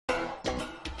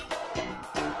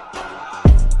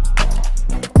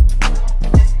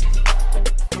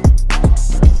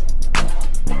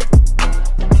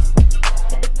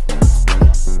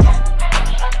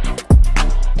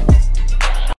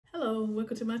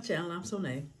channel. I'm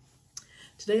Sona.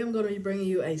 Today I'm going to be bringing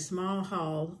you a small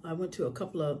haul. I went to a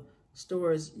couple of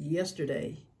stores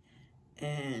yesterday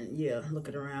and yeah,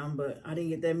 looking around, but I didn't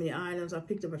get that many items. I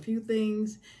picked up a few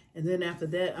things, and then after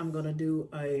that I'm going to do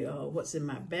a what's in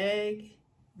my bag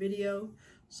video.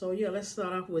 So yeah, let's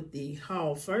start off with the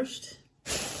haul first.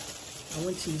 I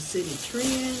went to City Trend.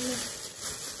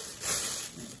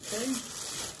 Okay.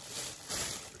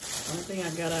 One thing I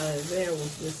got out of there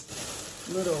was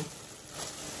this little,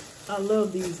 I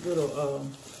love these little,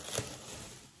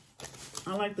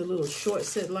 I like the little short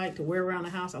set light to wear around the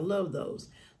house. I love those.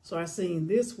 So I seen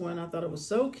this one. I thought it was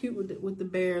so cute with the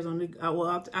bears on the,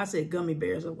 well, I said gummy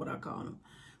bears is what I call them.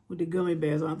 With the gummy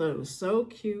bears on. I thought it was so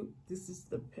cute. This is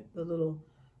the little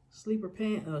sleeper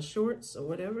pant, shorts or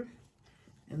whatever.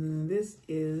 And then this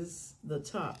is the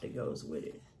top that goes with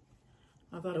it.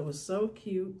 I thought it was so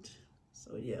cute.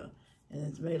 So yeah, and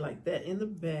it's made like that in the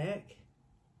back.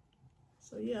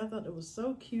 So yeah, I thought it was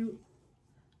so cute.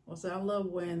 Also, I love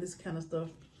wearing this kind of stuff,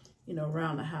 you know,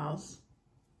 around the house.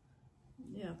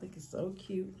 Yeah, I think it's so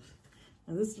cute.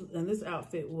 And this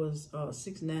outfit was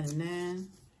 $6.99.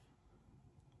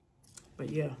 But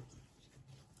yeah,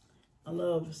 I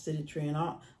love City Trend.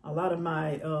 A lot of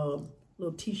my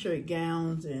little t-shirt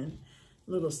gowns and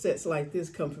little sets like this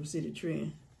come from City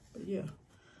Trend. But yeah,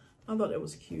 I thought that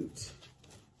was cute.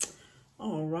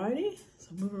 Alrighty, so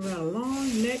moving right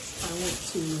along. Next, I went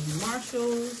to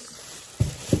Marshall's.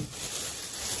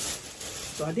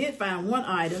 So I did find one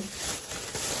item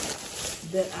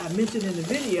that I mentioned in the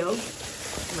video,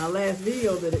 my last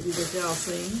video that y'all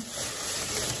seen.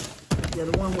 Yeah,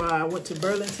 the one where I went to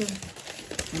Burlington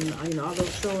and you know, all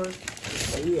those stores.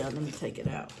 But yeah, let me take it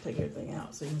out, take everything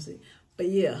out so you can see. But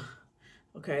yeah,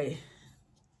 okay.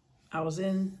 I was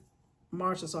in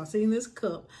Marshall, so I seen this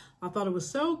cup. I thought it was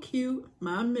so cute.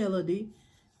 My Melody.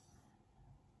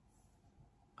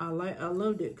 I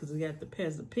loved it because it got the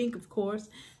pink, of course,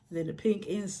 and then the pink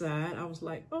inside. I was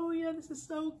like, oh yeah, this is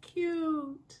so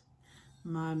cute.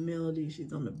 My Melody,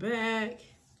 she's on the back.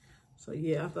 So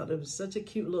yeah, I thought it was such a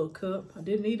cute little cup. I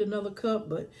didn't need another cup,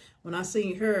 but when I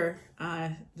seen her,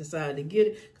 I decided to get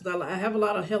it because I have a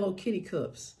lot of Hello Kitty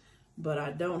cups, but I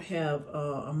don't have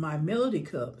a My Melody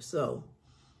cup. So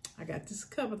I got this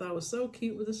cup. I thought it was so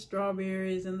cute with the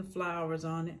strawberries and the flowers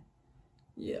on it.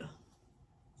 Yeah.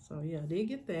 So yeah, I did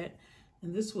get that.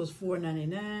 And this was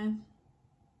 $4.99.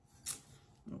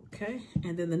 Okay.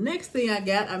 And then the next thing I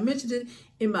got, I mentioned it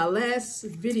in my last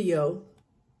video.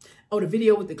 Oh, the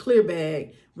video with the clear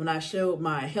bag when I showed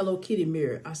my Hello Kitty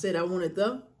mirror. I said I wanted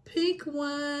the pink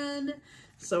one.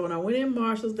 So when I went in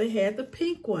Marshall's, they had the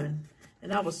pink one.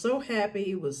 And I was so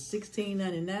happy. It was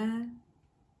 $16.99.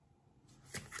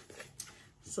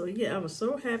 So yeah, I was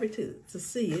so happy to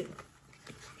see it.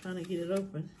 Trying to get it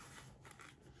open.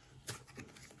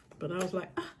 But I was like,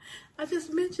 ah, I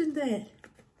just mentioned that.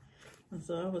 And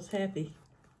so I was happy.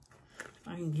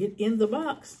 I can get in the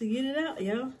box to get it out,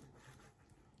 y'all.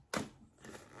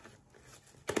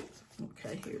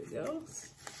 Okay, here it goes.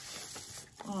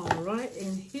 All right,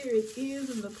 and here it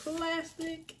is in the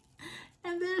plastic.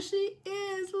 And there she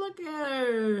is. Look at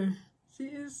her. She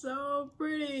is so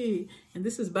pretty. And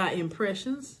this is by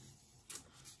Impressions.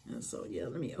 And so, yeah,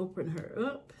 let me open her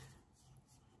up.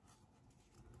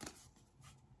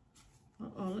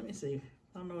 Uh-oh, let me see.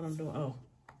 I don't know what I'm doing. Oh,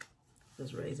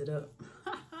 just raise it up.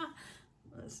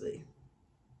 Let's see.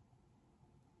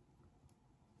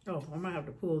 Oh, I might have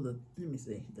to pull the, let me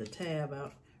see, the tab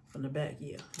out from the back.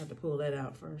 Yeah, I have to pull that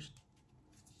out first.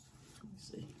 Let me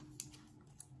see.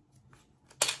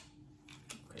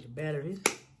 Okay, the batteries.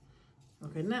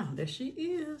 Okay, now there she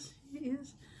is.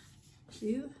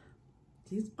 She's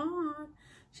on.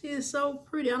 She is so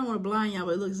pretty. I don't want to blind y'all,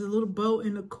 but look, there's a little bow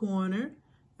in the corner.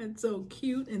 That's so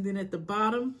cute. And then at the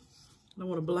bottom, I don't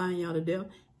want to blind y'all to death.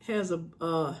 Has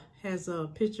a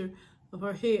picture of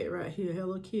her head right here,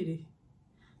 Hello Kitty.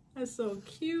 That's so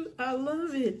cute. I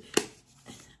love it.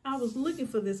 I was looking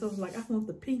for this. I was like, I want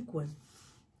the pink one.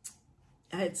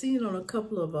 I had seen it on a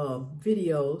couple of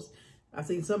videos. I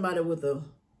seen somebody with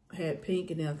had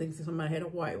pink, and then I think somebody had a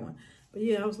white one. But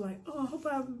yeah, I was like, oh, I hope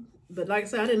but like I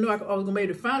said, I didn't know I was going to be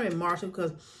able to find it in Marshall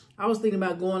because I was thinking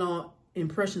about going on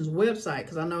Impressions website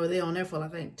because I know they're on there for, I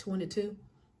think, 22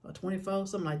 or 24,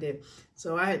 something like that.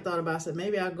 So I had thought about, I said,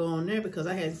 maybe I'll go on there because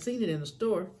I hadn't seen it in the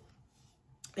store.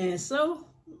 And so,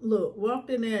 look, walked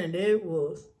in there and there it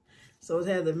was. So it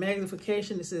has the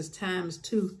magnification. It says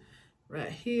 ×2 right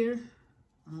here.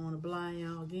 I don't want to blind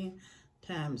y'all again.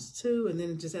 ×2, and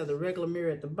then it just has the regular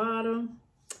mirror at the bottom.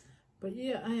 But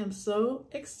yeah, I am so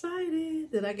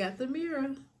excited that I got the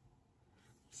mirror.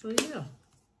 So yeah.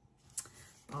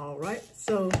 All right,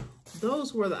 so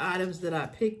those were the items that I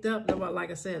picked up. They were,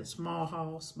 like I said, small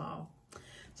haul, small.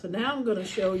 So now I'm going to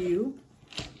show you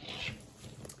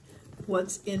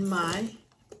what's in my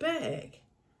bag.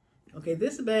 Okay,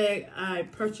 this bag I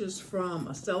purchased from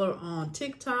a seller on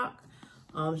TikTok.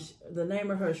 The name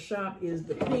of her shop is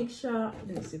The Pink Shop.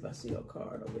 Let me see if I see her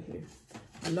card over here.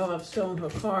 I know I've shown her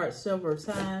card several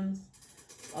times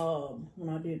when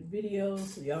I did videos,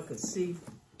 so y'all could see.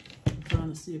 I'm trying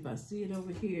to see if I see it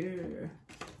over here.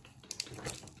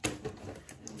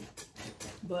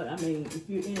 But I mean, if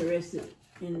you're interested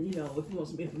in, you know, if you want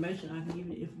some information, I can give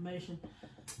you the information.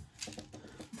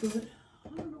 But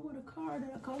I don't know what a card is.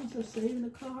 I call myself saving the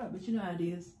card, but you know how it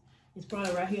is. It's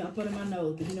probably right here. I'm putting my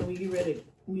nose, because you know when you get ready,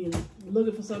 when you're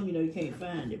looking for something, you know you can't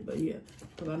find it. But yeah,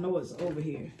 because I know it's over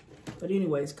here. But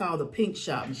anyway, it's called The Pink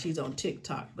Shop, and she's on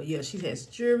TikTok. But yeah, she has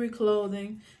jewelry,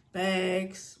 clothing,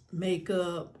 bags,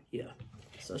 makeup. Yeah,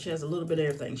 so she has a little bit of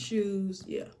everything. Shoes.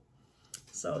 Yeah.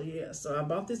 So yeah, so I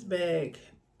bought this bag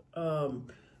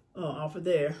off of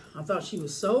there. I thought she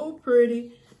was so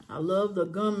pretty. I love the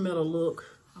gunmetal look.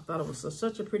 I thought it was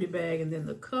such a pretty bag, and then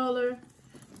the color.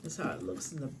 That's how it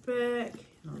looks in the back,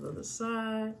 and on the other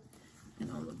side,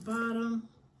 and on the bottom.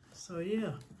 So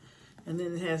yeah, and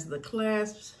then it has the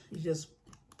clasps. You just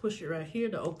push it right here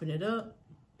to open it up.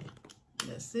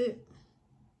 That's it.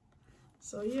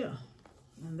 So yeah,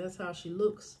 and that's how she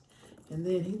looks. And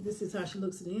then this is how she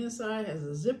looks on the inside. Has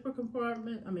a zipper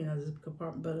compartment. I mean, not a zipper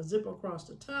compartment, but a zipper across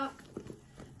the top.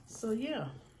 So yeah,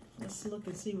 let's look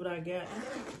and see what I got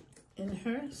in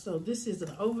her. So this is an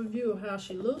overview of how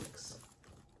she looks.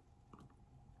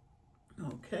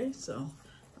 Okay, so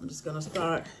I'm just gonna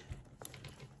start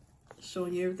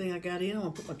showing you everything I got in. I'm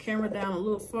gonna put my camera down a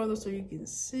little further so you can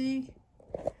see.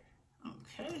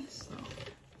 Okay, so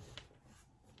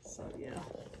yeah.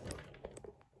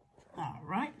 All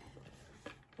right.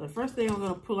 So the first thing I'm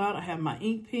gonna pull out, I have my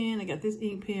ink pen. I got this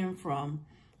ink pen from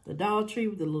the Dollar Tree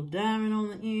with the little diamond on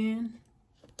the end.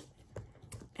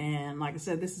 And like I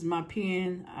said, this is my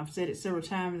pen. I've said it several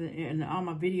times in all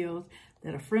my videos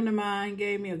that a friend of mine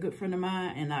gave me, a good friend of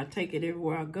mine, and I take it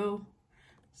everywhere I go.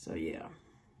 So yeah.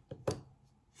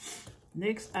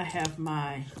 Next, I have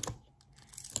my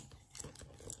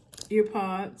ear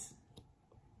pods.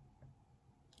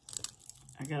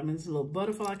 I got them in this little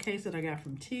butterfly case that I got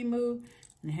from Temu,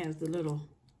 and it has the little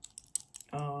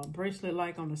bracelet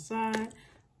like on the side.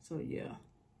 So yeah.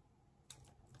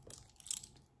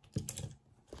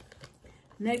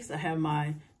 Next, I have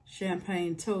my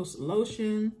Champagne Toast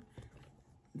Lotion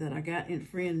that I got in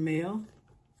friend mail.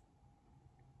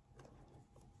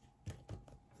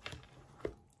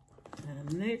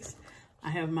 And next,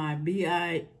 I have my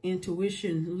BI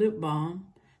Intuition Lip Balm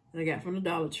that I got from the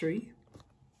Dollar Tree.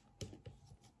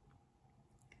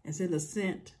 It's in the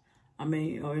scent, or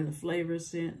in the flavor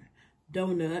scent,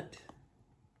 donut.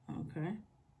 Okay.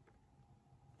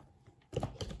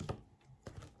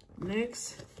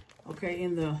 Next, okay,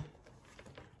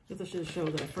 I should show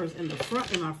that first. In the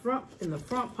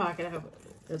front pocket,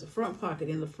 there's a front pocket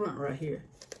in the front right here.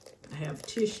 I have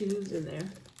tissues in there,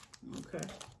 okay.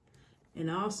 And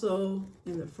also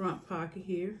in the front pocket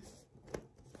here,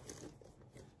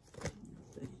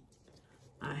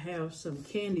 I have some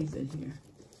candies in here,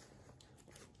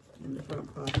 in the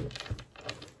front pocket.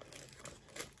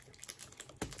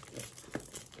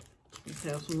 Let's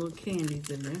have some little candies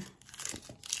in there,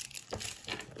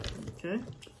 okay.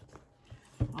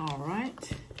 All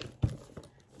right,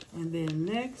 and then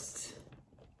next,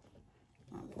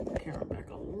 I'll put the camera back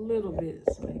a little bit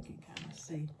so you can kind of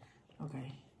see.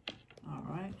 Okay, all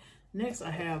right. Next,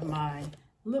 I have my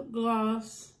lip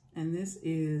gloss, and this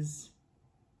is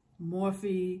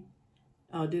Morphe.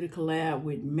 Did a collab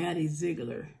with Maddie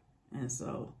Ziegler, and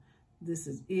so this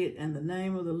is it. And the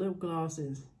name of the lip gloss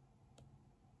is,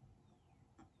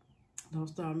 don't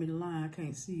start me the line, I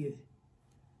can't see it.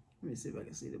 Let me see if I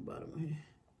can see the bottom of here.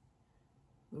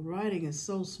 The writing is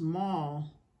so small,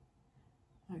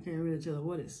 I can't really tell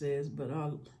what it says, but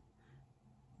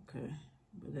okay,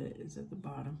 but it's at the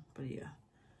bottom, but yeah,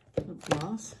 lip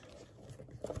gloss.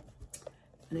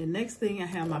 And then next thing, I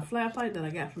have my flashlight that I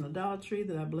got from the Dollar Tree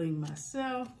that I bling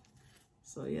myself.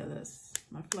 So yeah, that's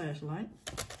my flashlight.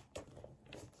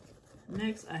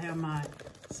 Next, I have my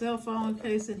cell phone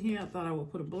case in here. I thought I would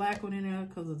put a black one in there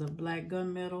because of the black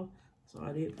gunmetal, so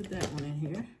I did put that one in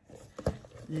here.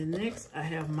 And then next, I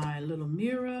have my little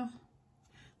mirror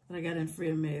that I got in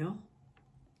friend mail.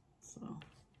 So,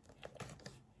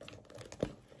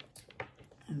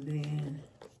 and then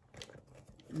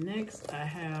next, I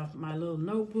have my little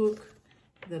notebook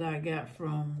that I got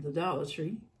from the Dollar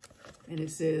Tree, and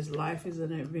it says, "Life is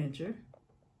an Adventure."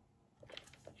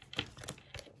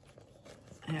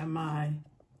 I have my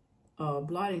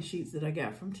blotting sheets that I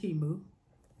got from Temu.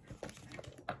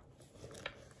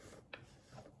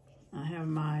 I have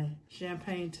my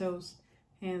Champagne Toast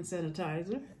hand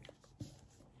sanitizer.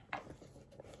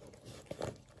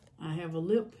 I have a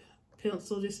lip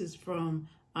pencil. This is from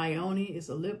Ione. It's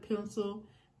a lip pencil,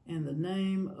 and the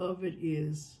name of it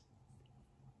is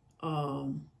what?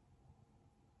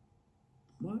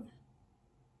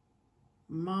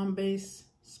 Mom-based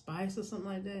spice or something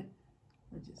like that.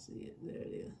 Let's just see it. There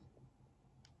it is.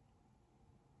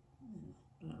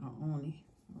 Ione.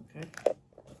 Okay.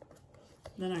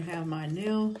 Then I have my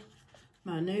nail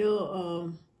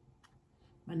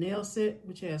set,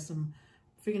 which has some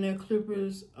fingernail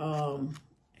clippers and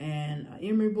an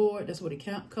emery board. That's what it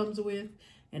comes with.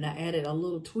 And I added a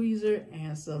little tweezer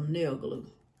and some nail glue.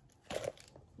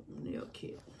 Nail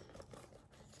kit.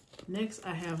 Next,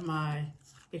 I have my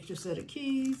extra set of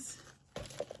keys.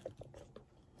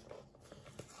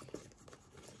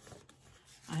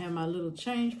 I have my little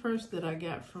change purse that I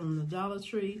got from the Dollar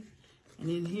Tree. And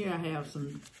in here I have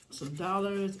some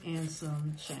dollars and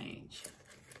some change.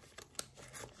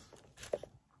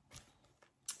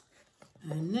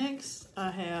 And next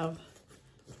I have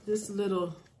this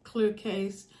little clear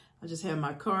case. I just have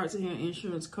my cards in here,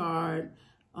 insurance card,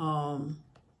 my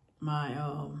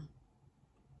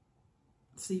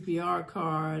CPR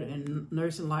card, and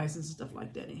nursing license and stuff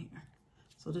like that in here.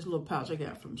 So this little pouch I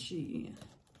got from Shein.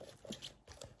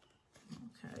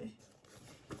 Okay.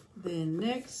 Then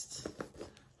next,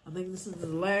 I think this is the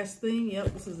last thing.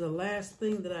 Yep, this is the last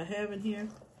thing that I have in here.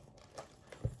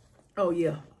 Oh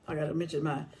yeah, I gotta mention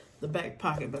the back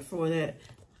pocket. Before that,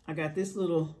 I got this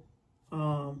little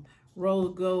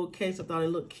rose gold case. I thought it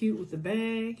looked cute with the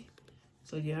bag.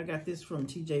 So yeah, I got this from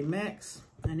TJ Maxx.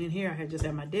 And in here I just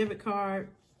have my debit card,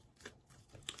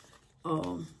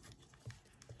 some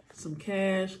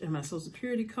cash, and my Social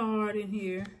Security card in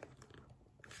here.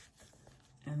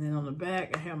 And then on the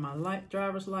back I have my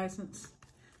driver's license.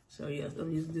 So yeah,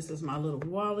 I'm using this as my little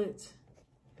wallet.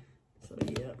 So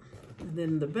yeah. And then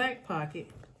in the back pocket,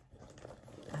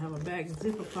 I have a back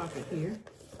zipper pocket here.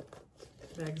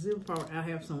 Back zipper pocket, I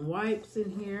have some wipes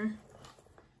in here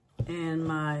and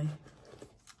my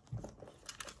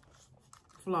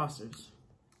flossers.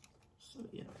 So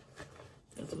yeah,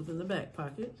 that's what's in the back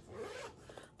pocket.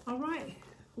 All right,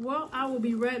 well, I will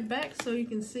be right back so you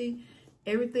can see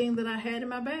everything that I had in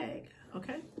my bag.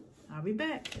 Okay, I'll be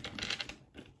back.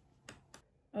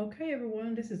 Okay,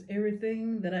 everyone, this is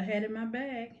everything that I had in my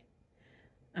bag.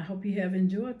 I hope you have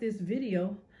enjoyed this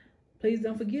video. Please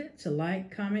don't forget to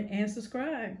like, comment, and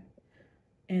subscribe.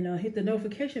 And hit the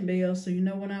notification bell so you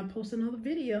know when I post another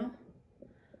video.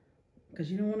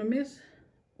 Because you don't want to miss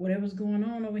whatever's going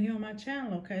on over here on my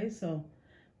channel, okay? So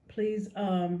please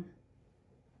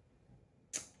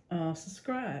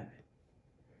subscribe.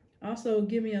 Also,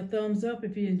 give me a thumbs up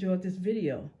if you enjoyed this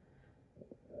video.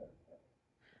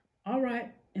 All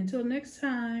right, until next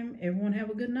time, everyone have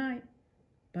a good night.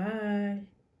 Bye.